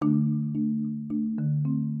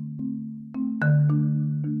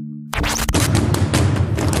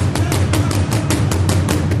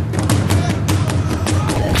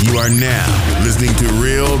are now listening to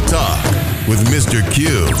Real Talk with Mr. Q,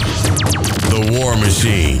 the War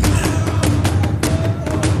Machine.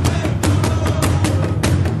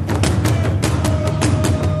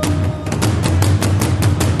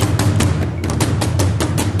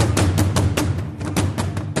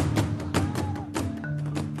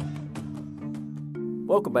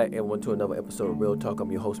 Welcome back, everyone, to another episode of Real Talk.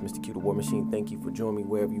 I'm your host, Mr. Q, the War Machine. Thank you for joining me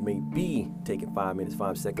wherever you may be, taking 5 minutes,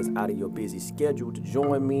 5 seconds out of your busy schedule to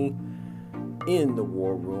join me in the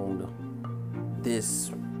War Room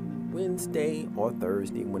this Wednesday or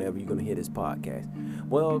Thursday, whenever you're going to hear this podcast.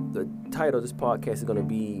 Well, the title of this podcast is going to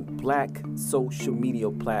be Black Social Media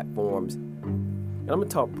Platforms. And I'm going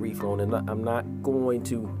to talk briefly on it. I'm not going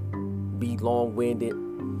to be long-winded.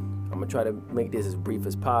 I'm going to try to make this as brief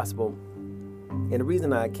as possible. And the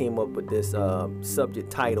reason I came up with this subject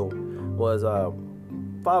title was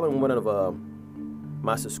following one of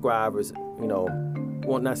my subscribers,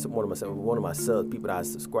 one of my subs, people that I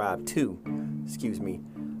subscribe to,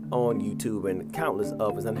 on YouTube, and countless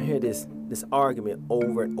others. And I hear this argument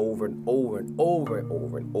over and over and over and over and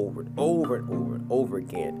over and over and over and over and over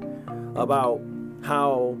again about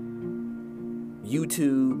how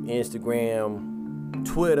YouTube, Instagram,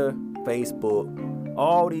 Twitter, Facebook,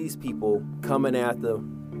 all these people coming after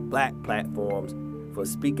black platforms for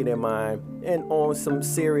speaking their mind and on some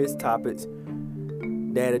serious topics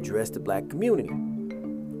that address the black community.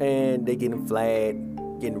 And they getting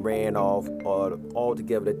flagged, getting ran off, or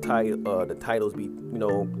altogether the titles be,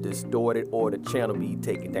 distorted, or the channel be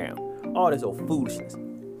taken down. All this old foolishness.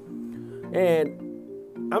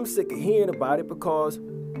 And I'm sick of hearing about it, because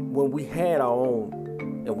when we had our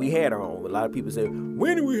own, a lot of people say,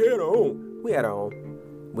 when did we have our own? We had our own.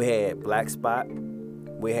 We had Black Spot.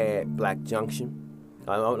 We had Black Junction.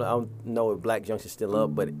 I don't know if Black Junction's still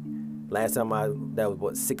up, but last time that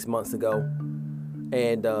was 6 months ago.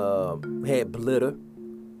 And we had Blitter.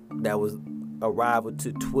 That was a rival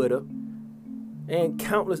to Twitter. And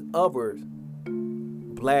countless other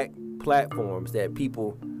black platforms that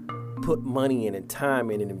people put money in and time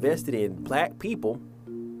in and invested in black people,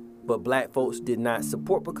 but black folks did not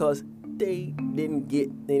support because they didn't get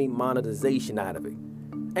any monetization out of it.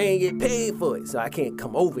 I ain't get paid for it, so I can't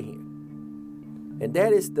come over here. And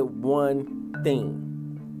that is the one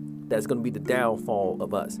thing that's going to be the downfall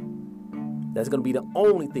of us. That's going to be the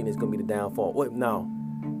only thing that's going to be the downfall. There's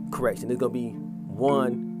going to be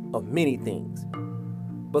one of many things.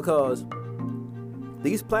 Because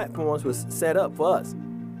these platforms was set up for us.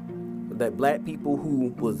 That black people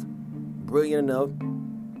who was brilliant enough,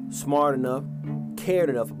 smart enough, cared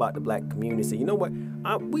enough about the black community say, you know what,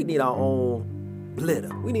 we need our own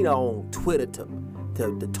Blitter. We need our own Twitter to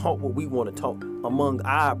talk what we want to talk among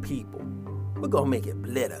our people. We're going to make it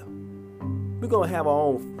Blitter. We're going to have our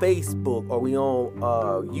own Facebook, or we own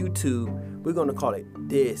YouTube. We're going to call it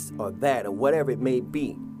this or that or whatever it may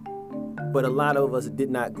be. But a lot of us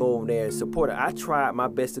did not go over there and support it. I tried my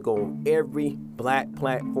best to go on every black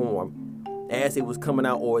platform as it was coming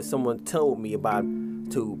out, or someone told me about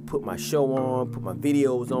it, to put my show on, put my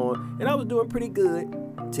videos on, and I was doing pretty good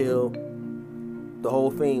till the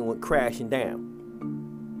whole thing went crashing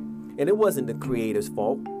down. And it wasn't the creators'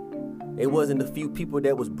 fault. It wasn't the few people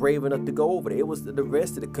that was brave enough to go over there. It was the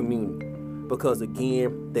rest of the community. Because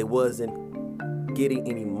again, they wasn't getting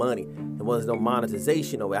any money. There wasn't no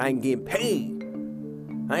monetization of it. I ain't getting paid.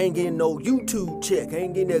 I ain't getting no YouTube check. I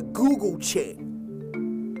ain't getting that Google check.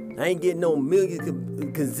 I ain't getting no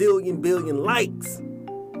gazillion billion likes.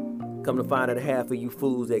 Come to find out, half of you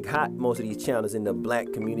fools that got most of these channels in the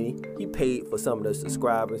black community, you paid for some of the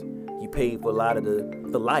subscribers. You paid for a lot of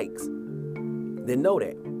the likes. Didn't know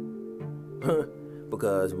that.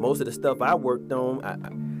 Because most of the stuff I worked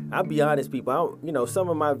on, I'll be honest, people, some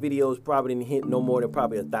of my videos probably didn't hit no more than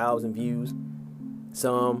probably 1,000 views.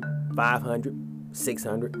 Some 500,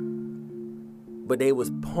 600. But they was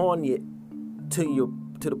poignant to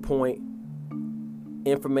the point,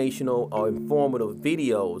 informational or informative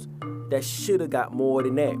videos that should have got more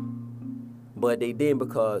than that. But they didn't,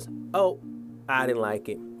 because, I didn't like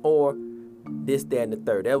it, or this, that, and the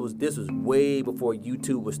third. This was way before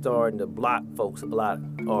YouTube was starting to block folks a lot,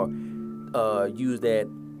 or use that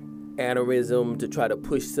aneurysm to try to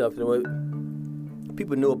push something.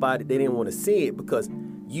 People knew about it. They didn't want to see it because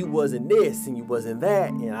you wasn't this and you wasn't that,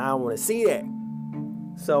 and I don't want to see that.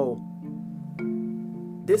 So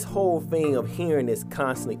this whole thing of hearing this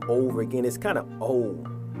constantly over again is kind of old,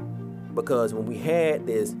 because when we had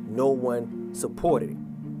this, no one supported it.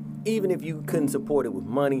 Even if you couldn't support it with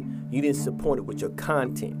money, you didn't support it with your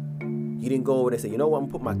content. You didn't go over there and say, you know what, I'm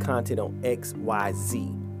going to put my content on X, Y,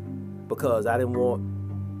 Z. Because I didn't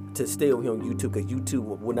want to stay over here on YouTube because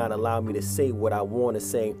YouTube will not allow me to say what I want to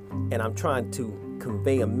say, and I'm trying to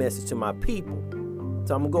convey a message to my people.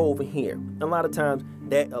 So I'm gonna go over here. And a lot of times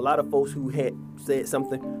that a lot of folks who had said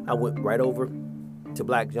something, I went right over to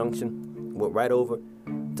Black Junction, went right over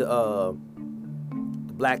to the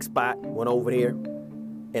Black Spot, went over there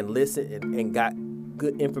and listened and got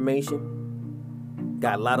good information.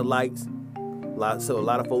 Got a lot of likes. So a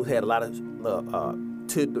lot of folks had a lot of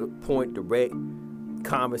to the point, direct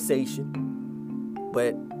conversation.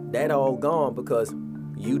 But that all gone because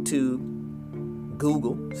YouTube,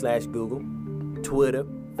 Google, Twitter,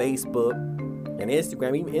 Facebook, and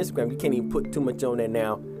Instagram. Even Instagram, you can't even put too much on there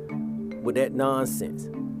now with that nonsense.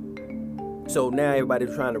 So now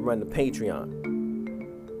everybody's trying to run the Patreon.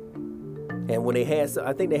 And when they had,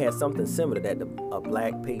 I think they had something similar to that, a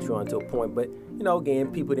Black Patreon to a point. But, you know,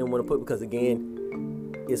 again, people didn't want to put it because,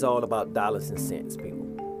 again, it's all about dollars and cents, people.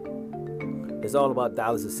 It's all about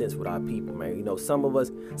dollars and cents with our people, man. You know, some of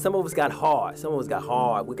us got hard. Some of us got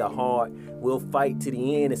hard. We got hard. We'll fight to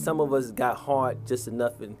the end. And some of us got hard just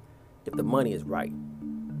enough if the money is right.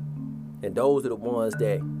 And those are the ones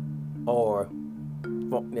that are,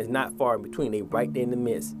 it's not far in between. They right there in the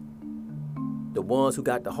midst. The ones who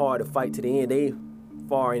got the hard to fight to the end, they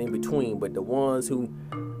far in between. But the ones who,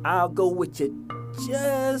 I'll go with you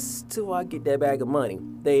just till I get that bag of money,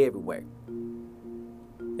 they everywhere.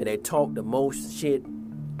 And they talk the most shit.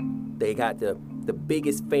 They got the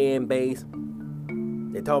biggest fan base.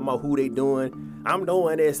 They talking about who they doing. I'm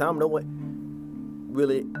doing this, I'm doing.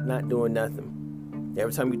 Really not doing nothing.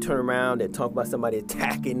 Every time you turn around, they talk about somebody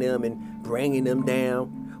attacking them and bringing them down.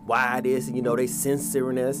 Why this? And, you know, they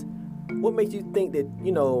censoring us. What makes you think that,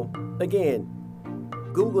 you know, again,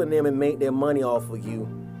 Googling them and make their money off of you,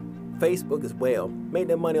 Facebook as well, make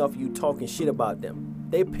their money off of you talking shit about them.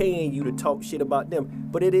 They paying you to talk shit about them,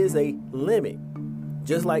 but it is a limit.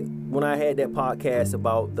 Just like when I had that podcast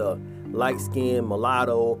about the light-skinned,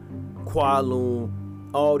 mulatto, Kowloon,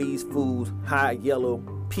 all these fools, high yellow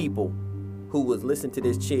people who was listening to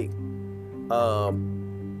this chick,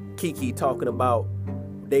 Kiki, talking about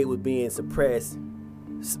they was being suppressed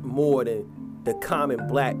more than the common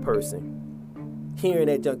black person. Hearing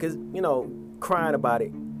that junk, because, you know, crying about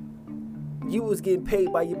it. You was getting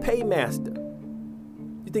paid by your paymaster.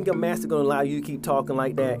 You think your master gonna allow you to keep talking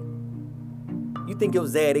like that? You think your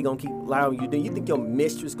zaddy gonna keep allowing you to do? You think your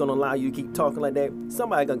mistress gonna allow you to keep talking like that?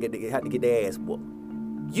 Somebody gonna have to get their ass whooped.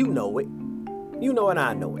 You know it. You know it,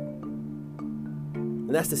 I know it.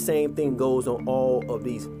 And that's the same thing goes on all of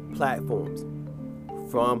these platforms.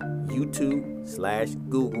 From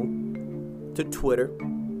YouTube/Google to Twitter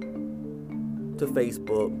to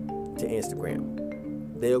Facebook to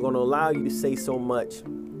Instagram. They're gonna allow you to say so much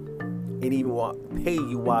and even pay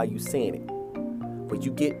you while you saying it. But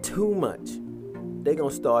you get too much, they're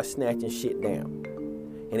gonna start snatching shit down.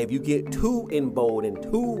 And if you get too emboldened,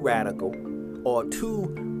 too radical, or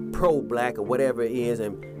too pro-black or whatever it is,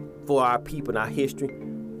 and for our people and our history,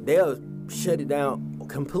 they'll shut it down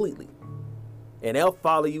completely. And they'll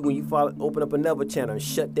follow you when you open up another channel and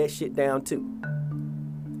shut that shit down too.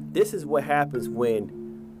 This is what happens when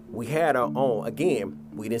we had our own. Again,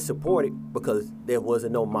 we didn't support it because there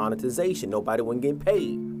wasn't no monetization. Nobody wasn't getting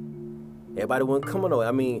paid. Everybody wasn't coming on.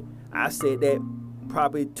 I mean, I said that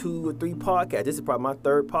probably 2 or 3 podcasts. This is probably my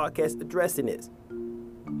 3rd podcast addressing this.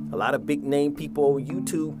 A lot of big name people on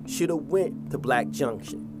YouTube should have went to Black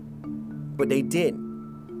Junction, but they didn't.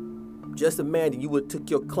 Just imagine you would took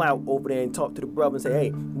your clout over there and talked to the brother and say,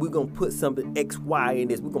 hey, we're going to put something X, Y in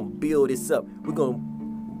this. We're going to build this up. We're going to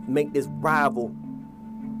make this rival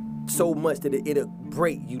so much that it'll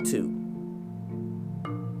break YouTube.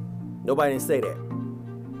 Nobody didn't say that.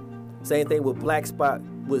 Same thing with Black Spot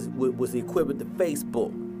was the equivalent to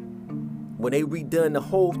Facebook. When they redone the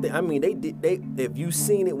whole thing, I mean, if you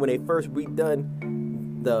seen it when they first redone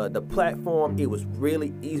the platform, it was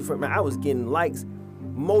really easy for me. I was getting likes.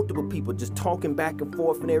 Multiple people just talking back and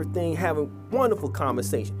forth and everything, having wonderful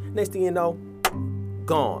conversation. Next thing you know,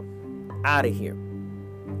 gone, out of here,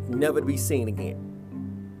 never to be seen again.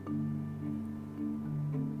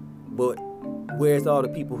 But where's all the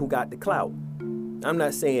people who got the clout? I'm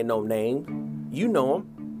not saying no names. You know them.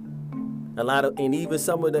 And even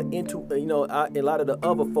some of the a lot of the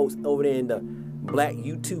other folks over there in the Black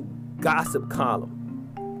YouTube gossip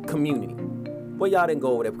column community. Well, y'all didn't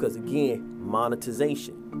go over there because, again,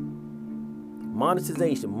 monetization,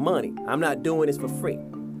 money. I'm not doing this for free.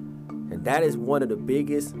 And that is one of the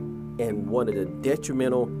biggest and one of the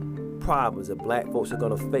detrimental problems that black folks are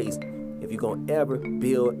going to face if you're going to ever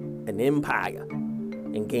build an empire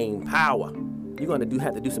and gain power. You're going to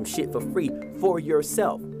have to do some shit for free for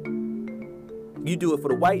yourself. You do it for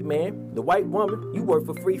the white man, the white woman. You work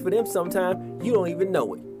for free for them sometimes. You don't even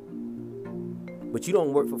know it. But you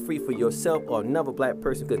don't work for free for yourself or another black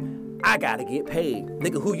person because I got to get paid.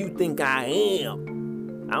 Nigga, who you think I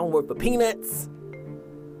am? I don't work for peanuts.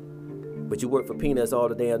 But you work for peanuts all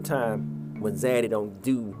the damn time when Zaddy don't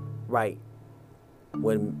do right.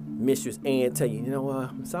 When Mistress Ann tell you, you know,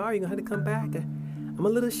 I'm sorry, you're going to have to come back. I'm a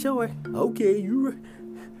little short. Okay, you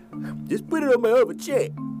just put it on my other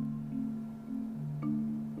check.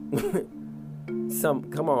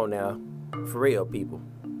 Come on now. For real, people.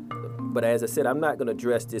 But as I said, I'm not going to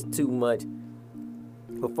address this too much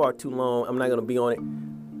for far too long. I'm not going to be on it.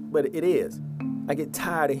 But it is. I get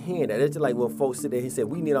tired of hearing that. It's just like when folks sit there and say,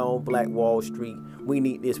 we need our own Black Wall Street. We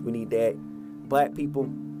need this, we need that. Black people,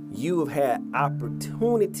 you have had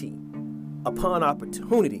opportunity upon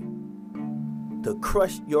opportunity to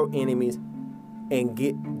crush your enemies and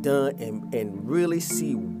get done and really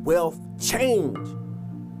see wealth change.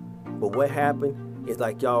 But what happened is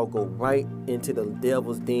like y'all go right into the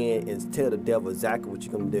devil's den and tell the devil exactly what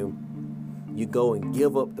you're going to do. You go and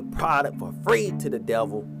give up the product for free to the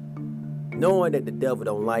devil, knowing that the devil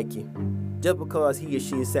don't like you. Just because he or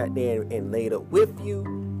she sat there and laid up with you,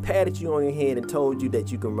 patted you on your head and told you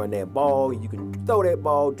that you can run that ball, you can throw that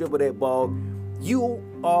ball, dribble that ball. You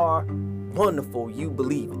are wonderful. You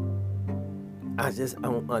believe it. I just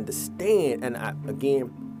don't understand. And I've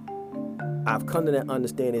come to that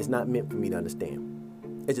understanding. It's not meant for me to understand.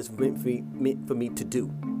 It's just meant for me to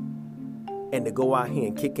do. And to go out here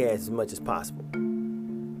and kick ass as much as possible.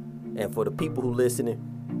 And for the people who listening,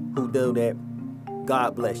 who do that,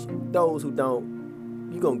 God bless you. Those who don't,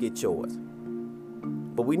 you're going to get yours.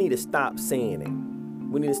 But we need to stop saying it.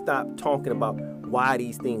 We need to stop talking about why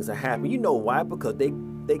these things are happening. You know why? Because they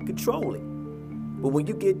control it. But when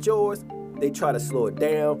you get yours, they try to slow it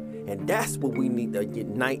down. And that's what we need to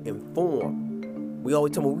unite and form. We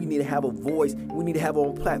always tell them we need to have a voice. We need to have our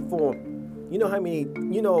own platform. You know how many,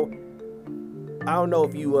 I don't know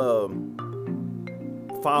if you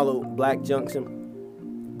follow Black Junction.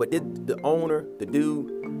 But the owner, the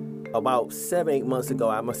dude, about 7-8 months ago,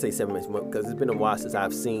 I must say 7 months, because it's been a while since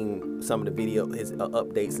I've seen some of the video, his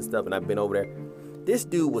updates and stuff, and I've been over there. This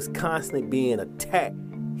dude was constantly being attacked.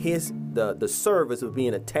 The service was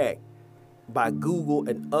being attacked by Google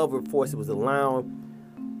and other forces was allowing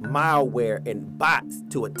malware and bots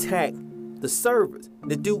to attack the servers.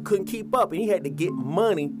 The dude couldn't keep up, and he had to get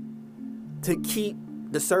money to keep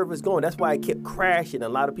the servers going. That's why it kept crashing. A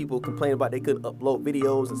lot of people complained about they couldn't upload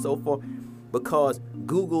videos and so forth because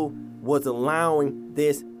Google was allowing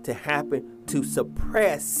this to happen to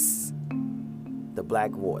suppress the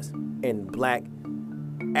black voice and black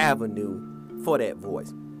avenue for that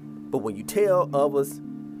voice. But when you tell others,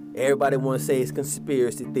 everybody want to say it's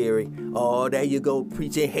conspiracy theory. Oh, there you go,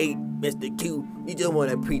 preaching hate, Mr. Q. You just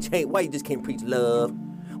want to preach hate. Why you just can't preach love?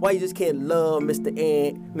 Why you just can't love Mr.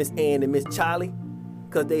 Ann, Miss Ann, and Miss Charlie?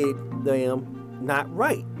 Because they not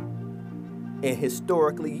right. And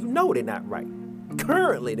historically, they're not right.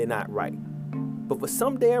 Currently, they're not right. But for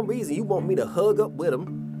some damn reason, you want me to hug up with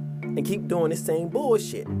them and keep doing the same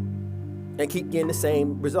bullshit and keep getting the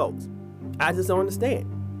same results. I just don't understand.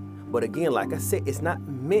 But again, like I said, it's not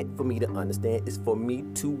meant for me to understand. It's for me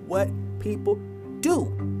to what people do.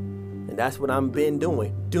 And that's what I've been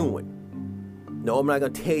doing. No, I'm not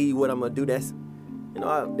going to tell you what I'm going to do. That's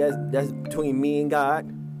between me and God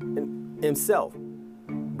and himself.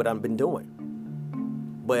 But I've been doing.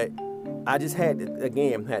 But I just had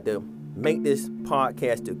to make this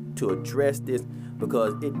podcast to address this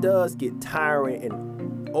because it does get tiring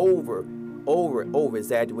and over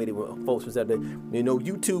exaggerated when folks was out there.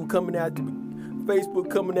 YouTube coming after me, Facebook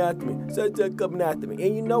coming after me, such coming after me.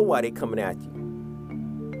 And you know why they coming after you.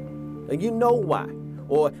 And you know why.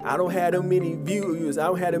 Or I don't have that many viewers, I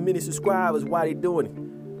don't have that many subscribers, why they doing it?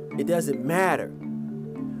 It doesn't matter.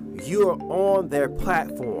 You're on their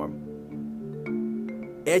platform,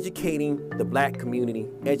 educating the black community,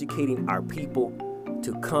 educating our people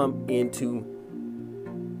to come into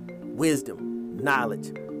wisdom,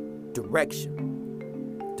 knowledge,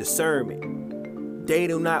 direction, discernment. They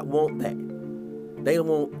do not want that. They don't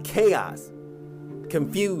want chaos,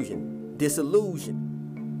 confusion, disillusion,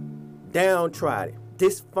 downtrodden,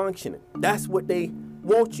 dysfunctioning. That's what they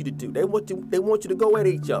want you to do. They want you to go at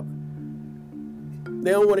each other.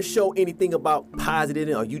 They don't want to show anything about positive.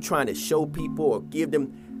 Or you trying to show people or give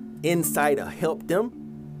them insight or help them?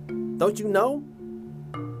 Don't you know?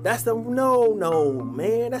 That's a no,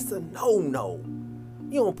 man. That's a no.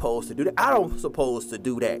 You don't supposed to do that. I don't supposed to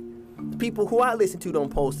do that. The people who I listen to don't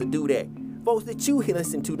supposed to do that. Folks that you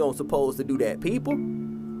listen to don't supposed to do that. People,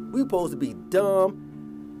 we supposed to be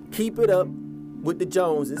dumb, keep it up, with the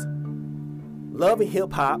Joneses, loving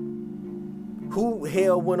hip hop, who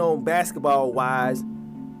hell went on Basketball Wives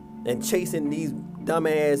and chasing these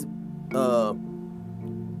dumbass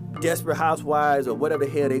Desperate Housewives or whatever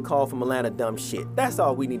the hell they call from Atlanta dumb shit. That's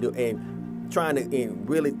all we need to do. And trying to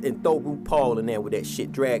really throw RuPaul in there with that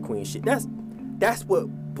shit, drag queen shit. That's what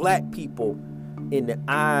black people in the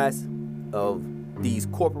eyes of these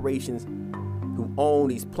corporations who own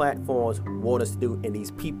these platforms want us to do, and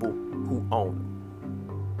these people who own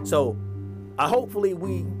them. So hopefully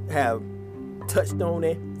we have touched on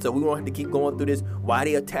it, so we won't have to keep going through this. Why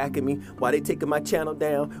they attacking me? Why they taking my channel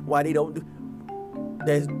down? Why they don't do?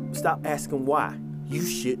 Stop asking why. You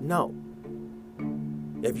should know.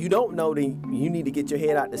 If you don't know, then you need to get your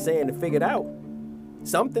head out the sand and figure it out.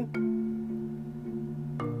 Something.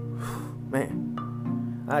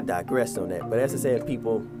 Man, I digressed on that. But as I said,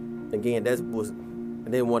 people, again, I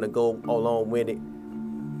didn't want to go along with it.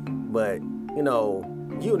 But, you know,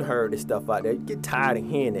 you done heard this stuff out there. You get tired of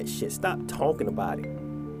hearing that shit. Stop talking about it.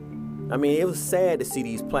 I mean, it was sad to see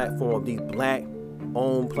these platforms, these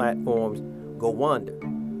black-owned platforms, go under.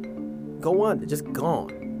 Go under, just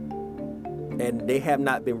gone. And they have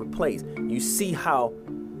not been replaced. You see how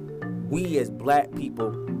we as black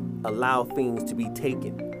people allow things to be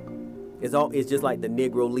taken. It's just like the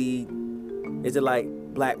Negro League. It's just like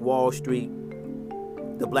Black Wall Street,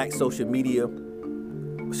 the black social media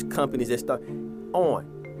companies that start on.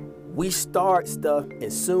 We start stuff,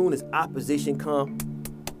 and soon as opposition come,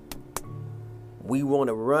 we want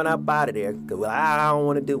to run up out of there because I don't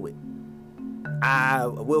want to do it. I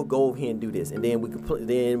will go over here and do this, and then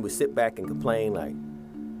we sit back and complain like,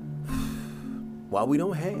 why we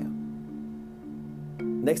don't have.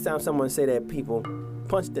 Next time someone say that, people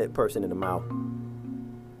punch that person in the mouth,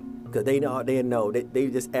 because they know they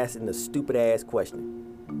just asking a stupid ass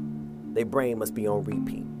question. Their brain must be on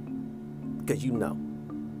repeat, because you know.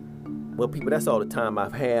 Well, people, that's all the time I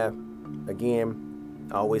have. Again,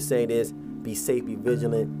 I always say this: be safe, be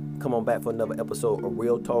vigilant. Come on back for another episode of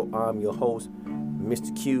Real Talk. I'm your host,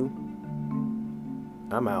 Mr. Q.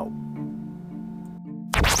 I'm out.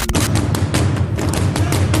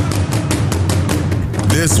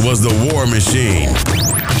 This was The War Machine.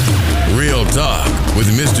 Real Talk with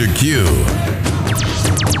Mr. Q.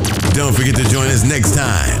 Don't forget to join us next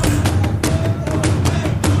time